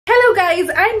Hello guys,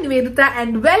 I'm Niveditha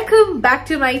and welcome back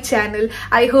to my channel.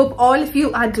 I hope all of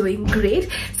you are doing great.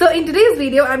 So in today's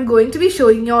video, I'm going to be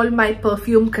showing you all my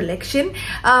perfume collection.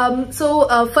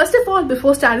 First of all,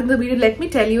 before starting the video, let me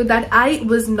tell you that I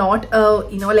was not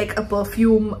a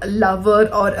perfume lover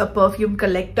or a perfume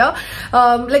collector.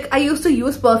 I used to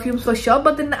use perfumes for sure,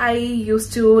 but then I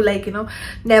used to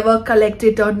never collect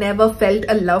it or never felt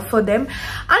a love for them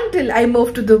until I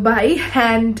moved to Dubai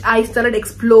and I started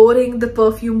exploring the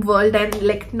perfume world,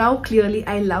 and now clearly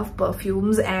I love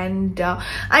perfumes and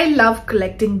I love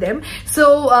collecting them.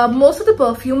 So most of the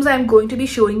perfumes I'm going to be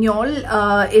showing you all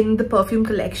in the perfume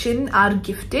collection are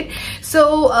gifted.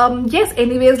 So yes,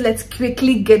 anyways, let's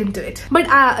quickly get into it. But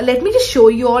let me just show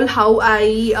you all how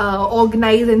I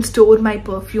organize and store my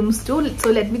perfumes too.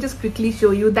 So let me just quickly show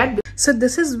you that. So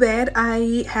this is where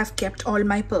I have kept all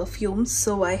my perfumes.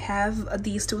 So I have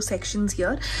these two sections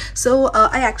here. So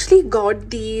I actually got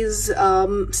these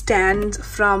stands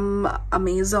from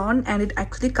Amazon, and it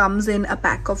actually comes in a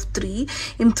pack of 3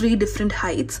 in 3 different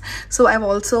heights. So I've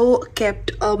also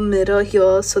kept a mirror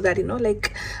here so that the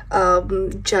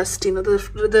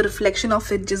reflection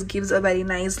of it just gives a very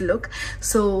nice look.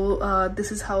 So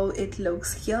this is how it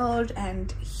looks here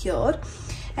and here.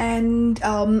 And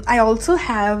I also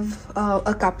have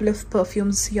a couple of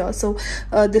perfumes here. So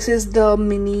this is the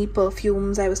mini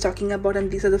perfumes I was talking about, and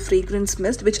these are the fragrance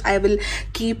mist, which I will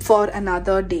keep for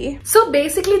another day. So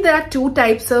basically there are 2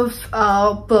 types of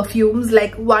perfumes.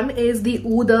 Like one is the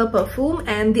Eau de Parfum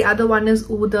and the other one is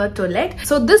Eau de Toilette.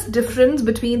 So this difference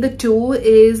between the two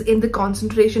is in the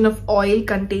concentration of oil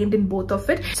contained in both of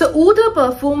it. So Eau de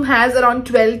Parfum has around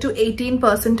 12 to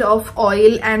 18% of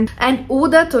oil, and Eau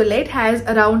de Toilette has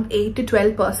around 8 to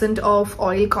 12% of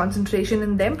oil concentration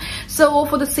in them. So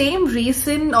for the same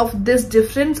reason of this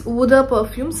difference, Eau de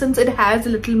Parfum, since it has a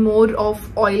little more of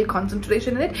oil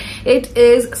concentration in it, it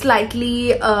is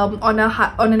slightly on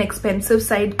an expensive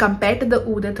side compared to the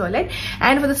Eau de Toilette.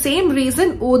 And for the same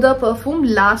reason, Eau de Parfum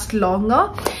lasts longer.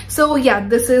 So yeah,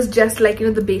 this is just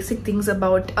the basic things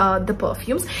about the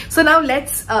perfumes. So now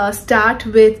let's start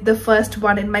with the first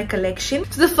one in my collection.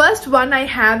 So the first one I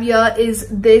have here is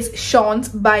this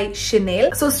Chance by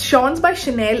Chanel. So Chance by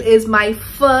Chanel is my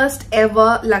first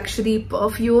ever luxury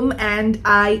perfume, and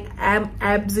I am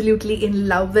absolutely in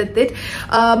love with it.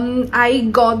 I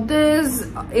got this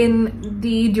in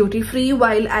the duty free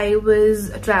while I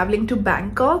was traveling to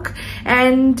Bangkok,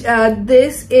 and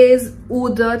this is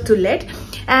Eau de Toilette.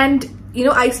 And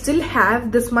I still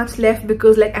have this much left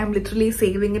because I'm literally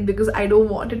saving it because I don't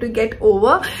want it to get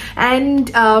over.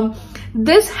 And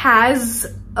this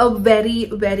has a very,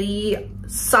 very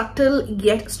subtle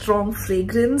yet strong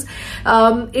fragrance.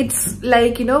 It's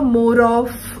more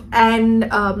of an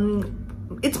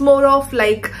it's more of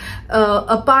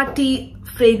a party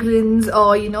fragrance,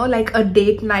 or a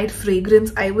date night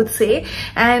fragrance, I would say.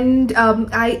 And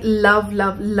I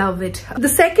love it. The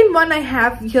second one I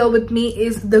have here with me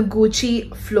is the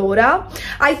Gucci Flora.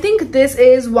 I think this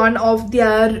is one of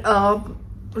their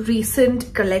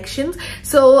recent collections.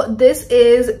 So this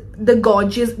is the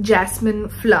Gorgeous Jasmine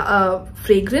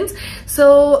fragrance.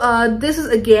 So this is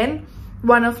again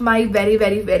one of my very,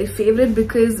 very, very favorite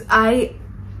because I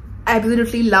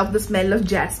absolutely love the smell of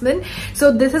jasmine.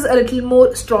 So this is a little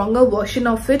more stronger version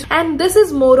of it, and this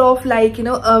is more of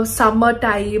a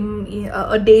summertime,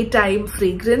 a daytime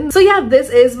fragrance. So yeah, this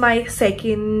is my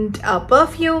second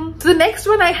perfume. So the next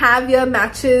one I have here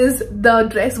matches the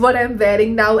dress what I'm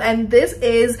wearing now, and this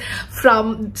is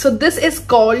this is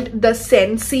called the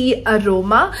Sensi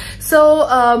Aroma. So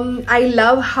I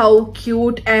love how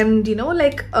cute and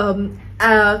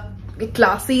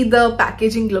classy the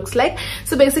packaging looks like.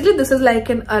 So basically this is like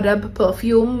an Arab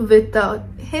perfume with a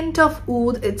hint of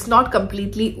oud. It's not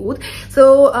completely oud.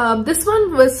 So this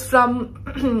one was from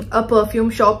a perfume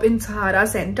shop in Sahara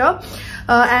Center,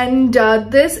 and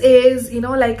this is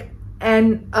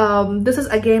this is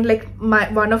again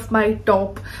one of my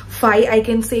top 5, I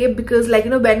can say, because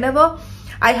whenever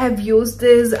I have used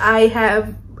this, I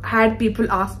have had people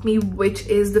ask me which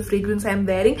is the fragrance I'm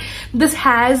wearing. This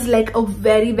has a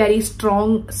very, very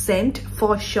strong scent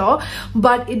for sure,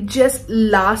 but it just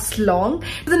lasts long.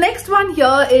 The next one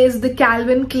here is the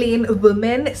Calvin Klein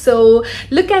Women. So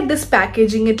look at this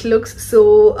packaging, it looks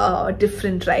so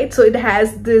different, right? So it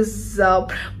has this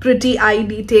pretty eye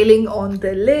detailing on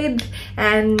the lid,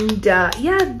 and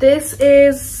yeah, this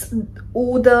is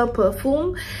Eau de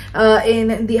Parfum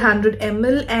in the 100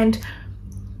 ml, and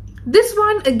this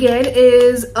one again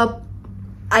is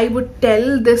I would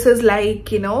tell this is a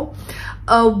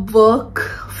work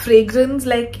fragrance.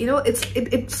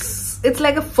 It's it's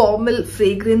like a formal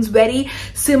fragrance, very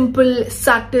simple,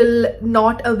 subtle,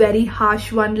 not a very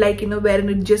harsh one, like, you know, wherein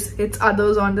it just hits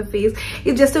others on the face.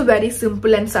 It's just a very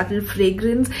simple and subtle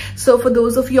fragrance. So for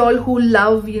those of y'all who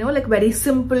love, you know, like very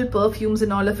simple perfumes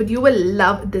and all of it, you will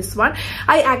love this one.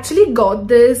 I actually got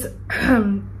this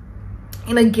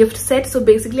in a gift set. So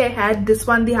basically I had this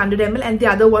one, the 100 ml, and the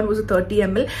other one was a 30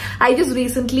 ml. I just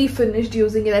recently finished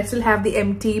using it. I still have the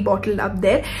empty bottle up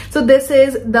there. So this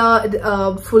is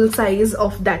the full size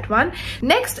of that one.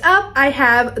 Next up I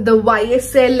have the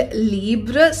YSL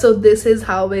Libre. So this is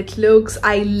how it looks.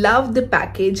 I love the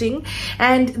packaging,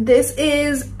 and this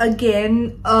is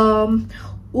again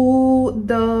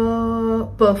the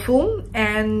perfume,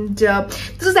 and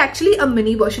this is actually a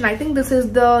mini version. I think this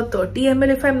is the 30 ml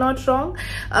if I'm not wrong.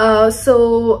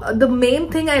 So the main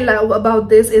thing I love about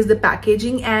this is the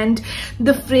packaging, and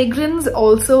the fragrance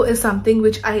also is something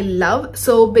which I love.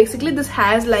 So basically this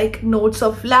has like notes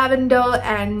of lavender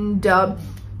and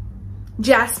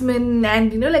jasmine,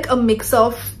 and you know, like a mix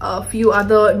of a few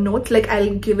other notes, like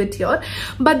I'll give it here.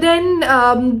 But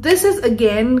then this is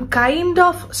again kind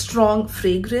of strong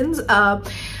fragrance,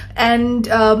 and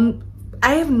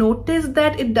I have noticed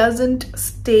that it doesn't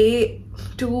stay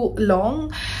too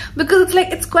long, because it's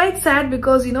like, it's quite sad,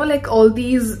 because you know, like all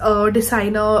these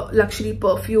designer luxury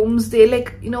perfumes, they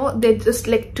like, you know, they're just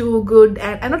like too good.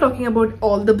 And I'm not talking about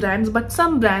all the brands, but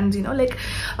some brands, you know, like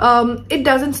it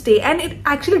doesn't stay, and it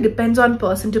actually depends on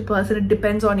person to person. It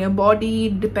depends on your body,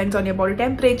 it depends on your body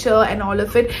temperature and all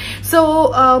of it.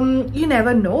 So you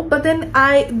never know. But then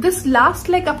this lasts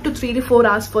like up to 3 to 4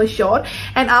 hours for sure,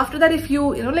 and after that, if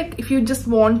you know, like if you just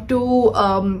want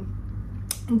to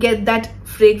get that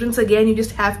fragrance again, you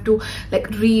just have to like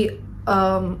reapply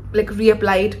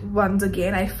it once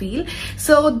again, I feel.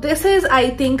 So this is,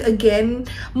 I think, again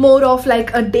more of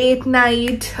like a date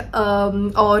night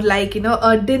or like, you know,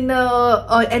 a dinner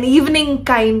or an evening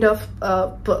kind of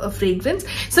fragrance.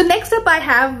 So next up I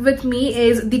have with me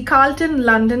is the Carlton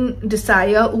London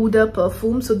Desire Eau de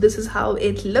Perfume. So this is how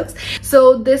it looks.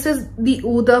 So this is the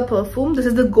Eau de Perfume. This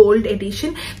is the gold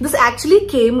edition. This actually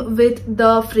came with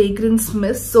the fragrance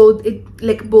mist, so it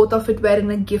like both of it were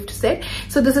in a gift set.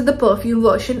 So this is the perfume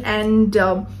version, and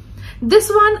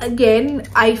this one again,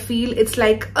 I feel it's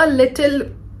like a little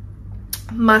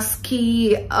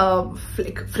musky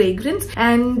fragrance,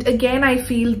 and again I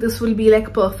feel this will be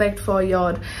like perfect for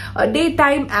your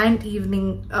daytime and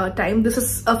evening time. This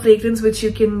is a fragrance which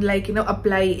you can like, you know,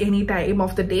 apply any time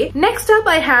of the day. Next up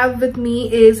I have with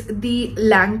me is the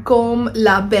Lancome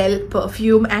La Belle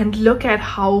perfume, and look at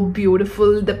how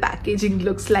beautiful the packaging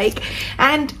looks like.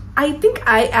 And I think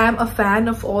I am a fan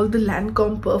of all the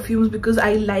Lancome perfumes, because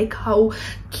I like how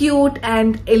cute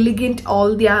and elegant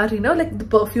all their, you know, like the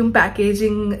perfume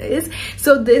packaging is.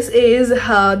 So this is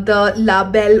the La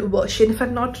Belle version if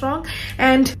I'm not wrong,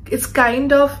 and it's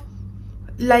kind of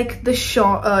like the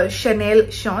Chanel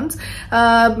Chance.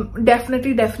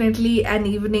 Definitely an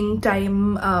evening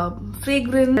time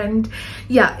fragrance, and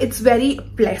yeah, it's very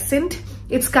pleasant.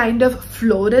 It's kind of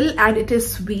floral and it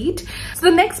is sweet. So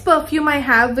the next perfume I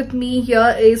have with me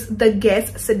here is the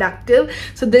Guess Seductive.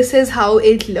 So this is how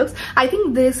it looks. I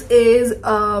think this is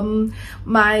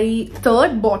my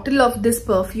third bottle of this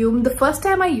perfume. The first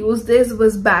time I used this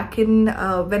was back in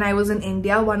when I was in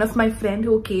India. One of my friend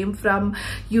who came from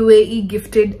UAE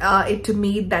gifted it to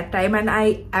me that time, and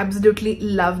I absolutely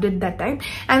loved it that time.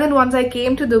 And then once I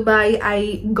came to Dubai,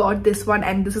 I got this one,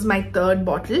 and this is my third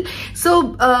bottle.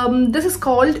 So this is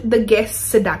called the Guess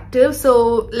Seductive.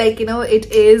 So like, you know,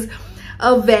 it is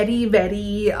a very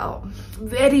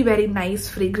nice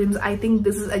fragrance. I think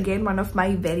this is again one of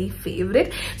my very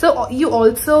favorite. So you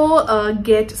also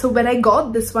get, so when I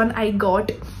got this one, I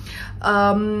got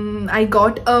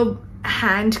a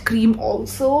hand cream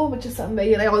also, which is somewhere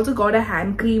here. I also got a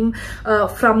hand cream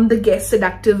from the Guess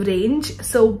Seductive range.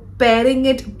 So pairing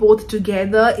it both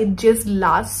together, it just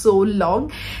lasts so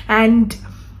long, and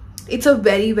it's a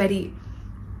very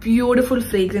beautiful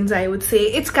fragrance, I would say.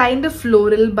 It's kind of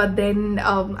floral, but then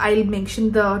I'll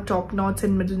mention the top notes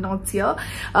and middle notes here,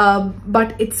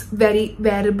 but it's very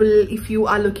wearable. If you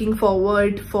are looking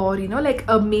forward for, you know, like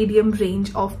a medium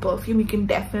range of perfume, you can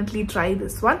definitely try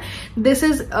this one. This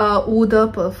is Eau de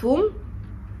Perfume,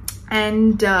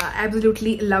 and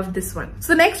absolutely love this one.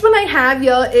 So next one I have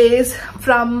here is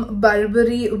from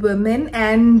Burberry Women,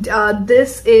 and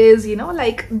this is, you know,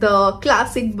 like the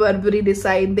classic Burberry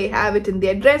design. They have it in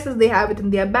their dresses, they have it in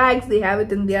their bags, they have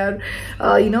it in their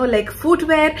you know, like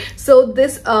footwear. So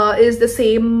this is the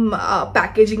same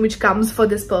packaging which comes for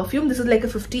this perfume. This is like a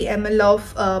 50 ml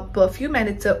of perfume, and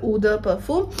it's a Eau de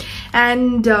Perfume,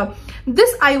 and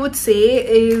this I would say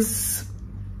is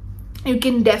You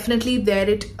can definitely wear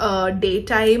it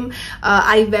daytime.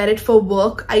 I wear it for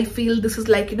work. I feel this is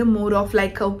like, you know, more of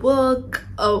like a work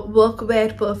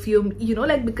wear perfume, you know,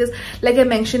 like, because like I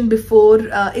mentioned before,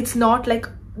 it's not like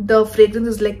the fragrance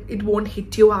is like, it won't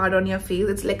hit you hard on your face.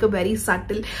 It's like a very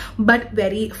subtle but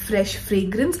very fresh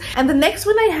fragrance. And the next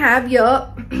one I have here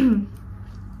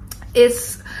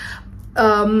is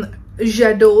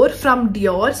J'adore from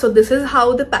Dior. So this is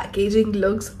how the packaging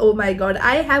looks. Oh my god,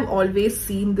 I have always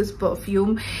seen this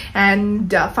perfume,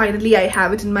 and finally I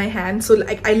have it in my hand. So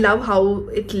like, I love how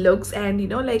it looks, and you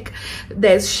know, like,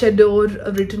 there's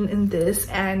J'adore written in this,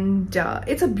 and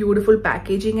it's a beautiful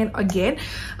packaging, and again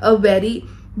a very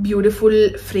beautiful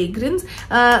fragrance.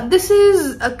 This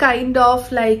is a kind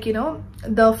of like, you know,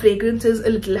 the fragrance is a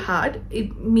little hard.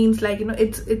 It means like, you know,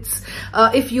 it's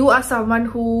if you are someone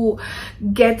who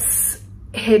gets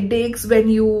headaches when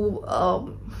you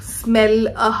smell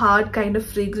a hard kind of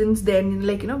fragrance, then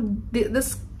like, you know,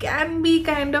 this can be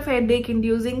kind of headache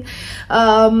inducing,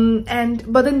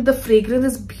 but then the fragrance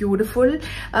is beautiful.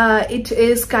 It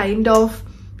is kind of,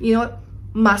 you know,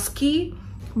 musky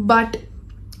but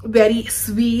very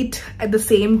sweet at the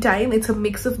same time. It's a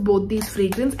mix of both these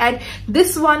fragrances, and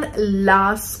this one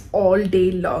lasts all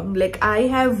day long. Like, I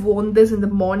have worn this in the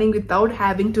morning without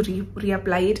having to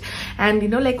reapply it, and you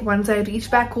know, like, once I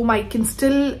reach back home, I can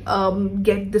still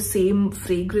get the same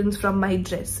fragrance from my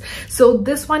dress. So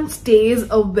this one stays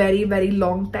a very, very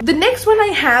long time. The next one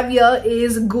I have here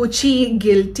is Gucci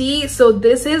Guilty. So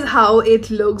this is how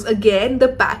it looks. Again, the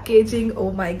packaging,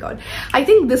 oh my god, I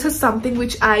think this is something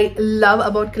which I love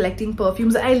about collecting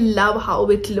perfumes. I love how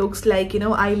it looks like, you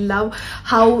know, I love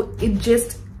how it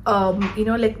just you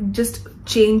know, like, just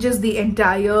changes the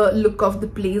entire look of the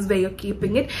place where you're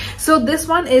keeping it. So this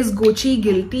one is Gucci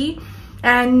Guilty,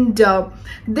 and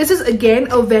this is again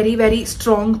a very, very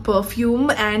strong perfume,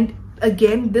 and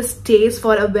again this stays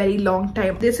for a very long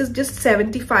time. This is just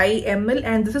 75 ml,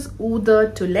 and this is Eau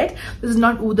de Toilette. This is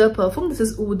not Eau de Perfume, this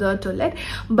is Eau de Toilette.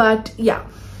 But yeah,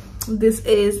 this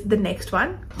is the next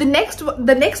one. The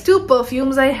next two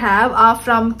perfumes I have are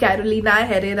from Carolina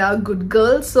Herrera Good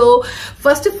Girl. So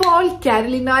first of all,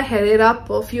 Carolina Herrera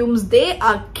perfumes, they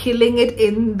are killing it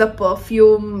in the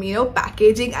perfume, you know,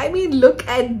 packaging. I mean, look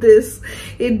at this.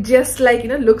 It just like, you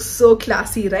know, looks so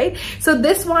classy, right? So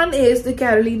this one is the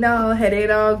Carolina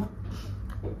Herrera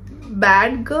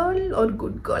Bad Girl or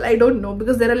Good Girl, I don't know,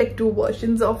 because there are like two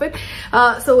versions of it.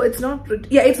 So it's not,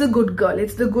 yeah, it's the Good Girl.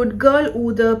 It's the Good Girl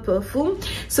Eau de Perfume.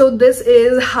 So this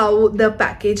is how the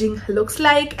packaging looks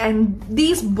like, and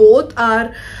these both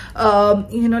are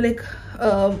you know, like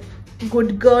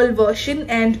Good Girl version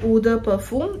and Eau de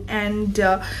Perfume, and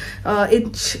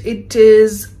it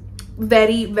is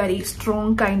very, very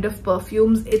strong kind of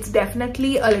perfumes. It's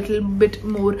definitely a little bit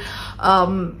more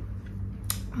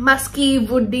musky,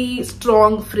 woody,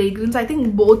 strong fragrance. I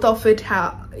think both of it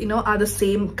have, you know, are the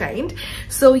same kind.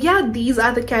 So yeah, these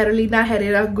are the Carolina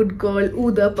Herrera Good Girl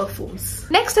Eau de Perfumes.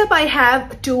 Next up, I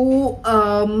have two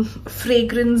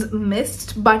fragrance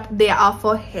mists, but they are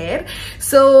for hair.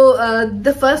 So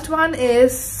the first one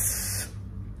is,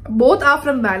 both are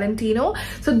from Valentino.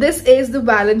 So this is the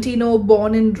Valentino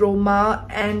Born in Roma,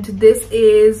 and this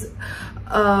is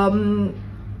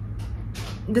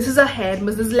a hair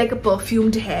mist. This is like a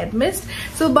perfumed hair mist.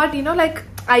 So, but you know, like,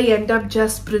 I end up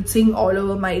just spritzing all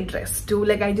over my dress too.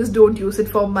 Like, I just don't use it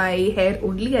for my hair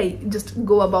only. I just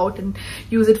go about and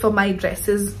use it for my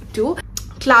dresses too.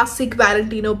 Classic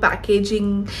Valentino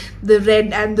packaging, the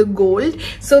red and the gold.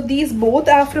 So these both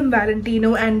are from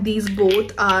Valentino, and these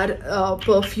both are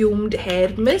perfumed hair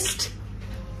mist.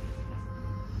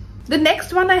 The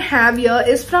next one I have here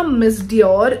is from Miss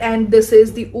Dior, and this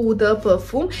is the Eau de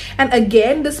Perfume. And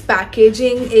again, this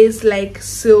packaging is like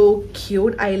so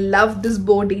cute. I love this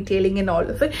bow detailing and all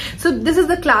of it. So this is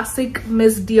the classic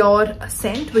Miss Dior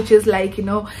scent, which is like, you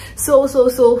know,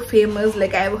 so famous.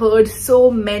 Like, I've heard so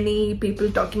many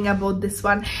people talking about this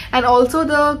one, and also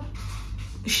the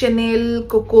Chanel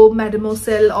Coco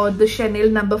Mademoiselle or the Chanel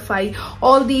No. 5.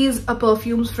 All these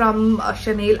perfumes from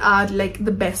Chanel are like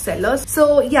the best sellers.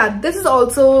 So yeah, this is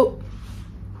also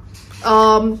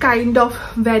kind of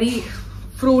very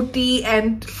fruity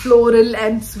and floral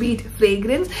and sweet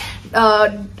fragrance.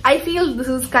 I feel this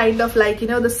is kind of like, you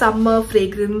know, the summer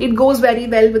fragrance. It goes very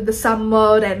well with the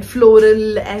summer and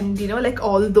floral and, you know, like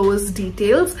all those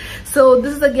details. So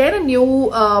this is again a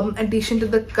new addition to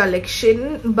the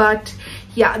collection, but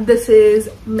yeah, this is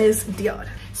Miss Dior.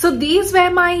 So these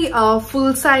were my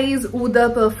full size Eau de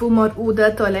Perfume or Eau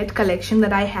de Toilette collection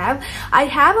that I have. I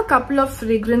have a couple of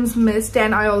fragrance mist,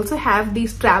 and I also have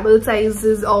these travel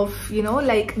sizes of, you know,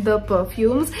 like the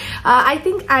perfumes. I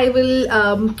think I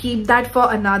will keep that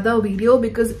for another video,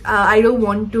 because I don't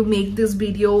want to make this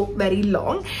video very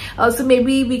long. So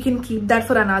maybe we can keep that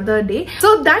for another day.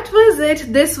 So that was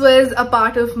it. This was a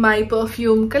part of my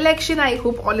perfume collection. I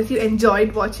hope all of you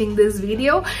enjoyed watching this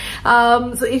video.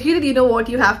 So if you did, you know what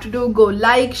you have to do. Go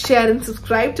like, share and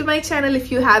subscribe to my channel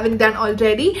if you haven't done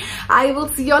already. I will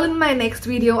see you all in my next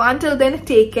video. Until then,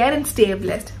 take care and stay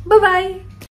blessed. Bye bye.